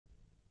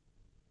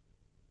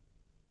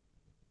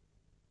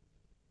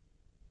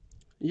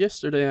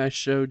Yesterday I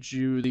showed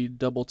you the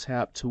double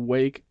tap to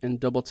wake and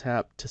double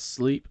tap to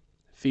sleep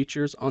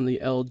features on the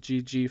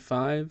LG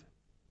G5.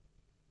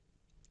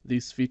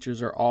 These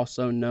features are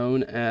also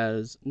known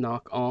as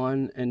knock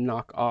on and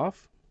knock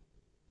off.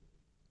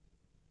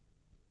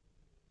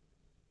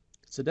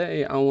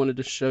 Today I wanted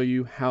to show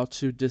you how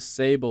to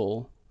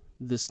disable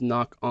this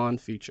knock on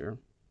feature.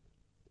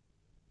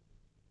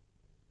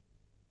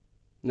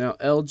 Now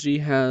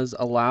LG has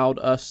allowed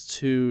us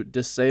to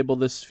disable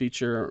this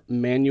feature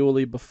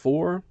manually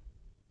before,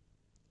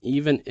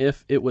 even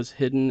if it was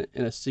hidden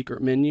in a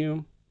secret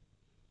menu.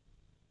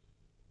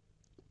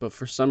 But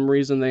for some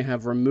reason they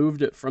have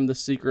removed it from the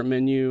secret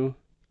menu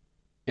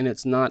and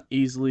it's not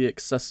easily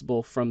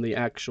accessible from the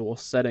actual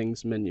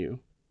settings menu.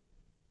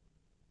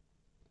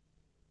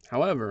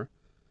 However,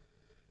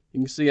 you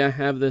can see I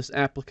have this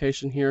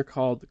application here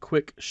called the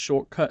Quick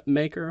Shortcut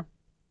Maker,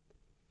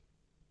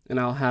 and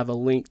I'll have a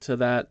link to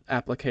that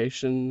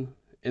application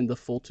in the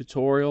full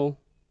tutorial,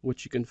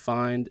 which you can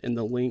find in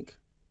the link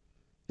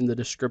in the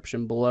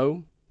description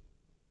below.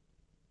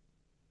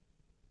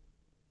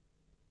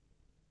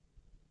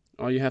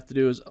 All you have to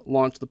do is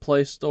launch the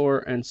Play Store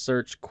and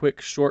search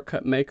Quick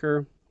Shortcut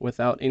Maker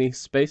without any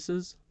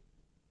spaces,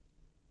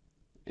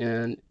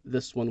 and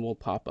this one will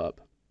pop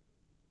up.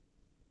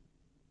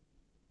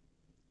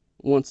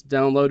 Once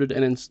downloaded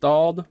and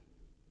installed,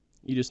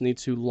 you just need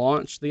to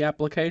launch the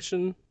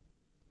application,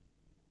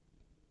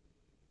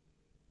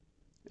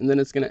 and then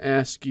it's going to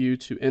ask you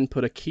to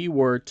input a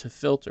keyword to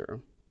filter.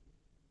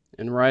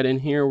 And right in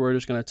here, we're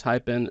just going to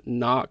type in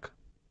knock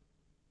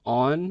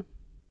on.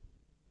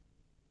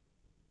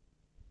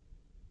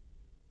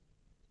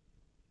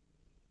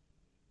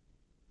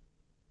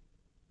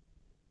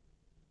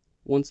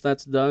 Once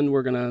that's done,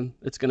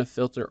 it's gonna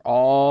filter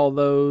all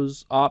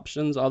those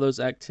options, all those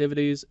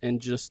activities, and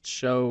just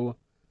show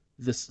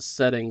this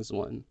settings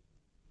one.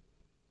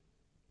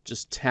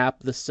 Just tap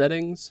the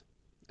settings,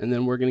 and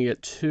then we're gonna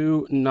get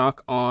two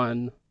knock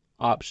on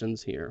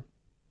options here.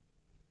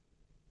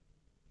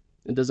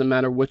 It doesn't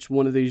matter which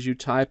one of these you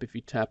type. If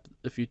you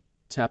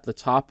tap the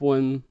top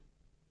one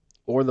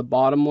or the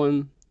bottom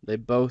one, they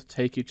both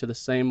take you to the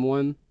same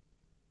one.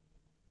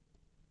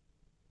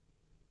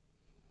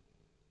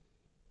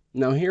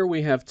 Now here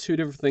we have two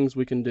different things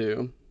we can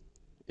do.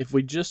 If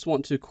we just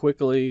want to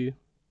quickly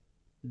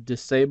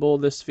disable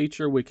this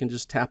feature, we can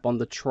just tap on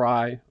the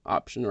try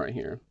option right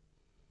here.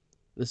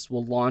 This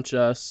will launch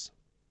us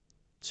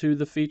to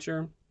the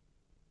feature.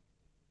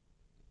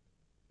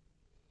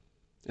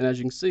 And as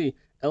you can see,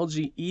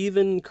 LG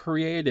even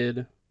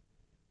created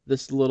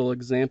this little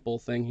example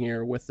thing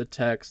here with the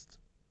text.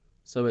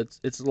 So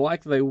it's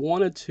like they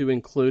wanted to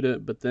include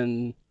it, but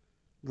then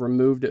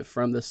removed it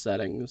from the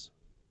settings.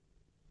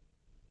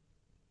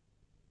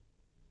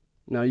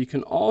 Now you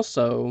can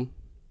also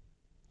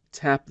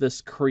tap this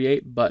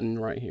create button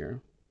right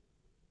here.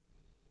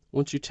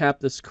 Once you tap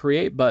this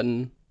create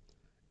button,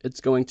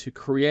 it's going to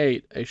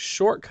create a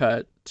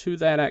shortcut to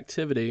that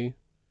activity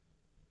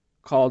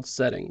called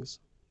settings.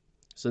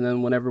 So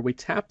then whenever we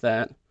tap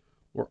that,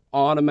 we're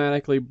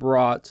automatically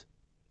brought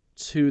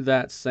to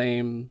that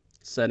same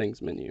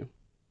settings menu.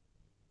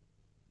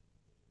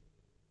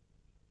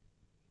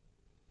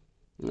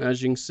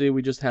 As you can see,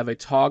 we just have a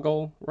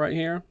toggle right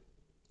here.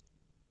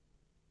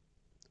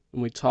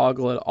 When we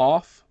toggle it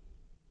off,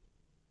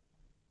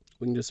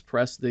 we can just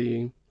press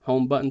the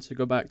home button to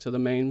go back to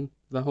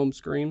the home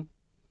screen.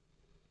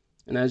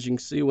 And as you can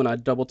see, when I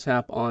double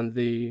tap on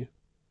the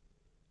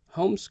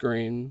home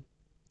screen,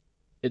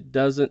 it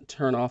doesn't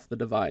turn off the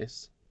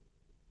device.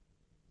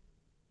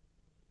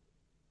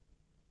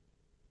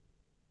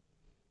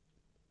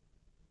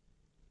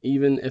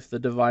 Even if the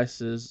device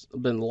has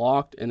been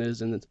locked and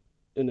is in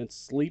its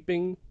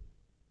sleeping,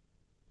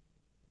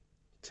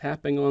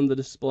 tapping on the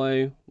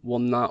display will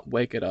not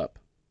wake it up.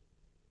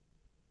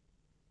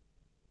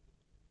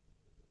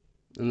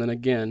 And then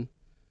again,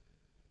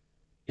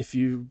 if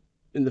you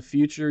in the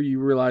future you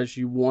realize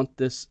you want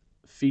this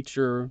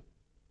feature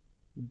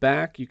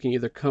back, you can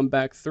either come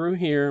back through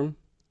here,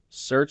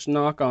 search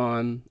knock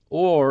on,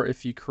 or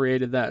if you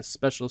created that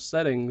special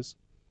settings,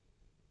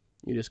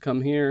 you just come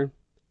here,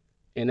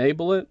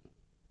 enable it,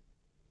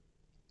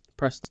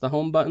 press the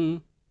home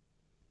button,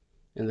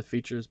 and the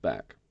feature is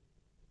back.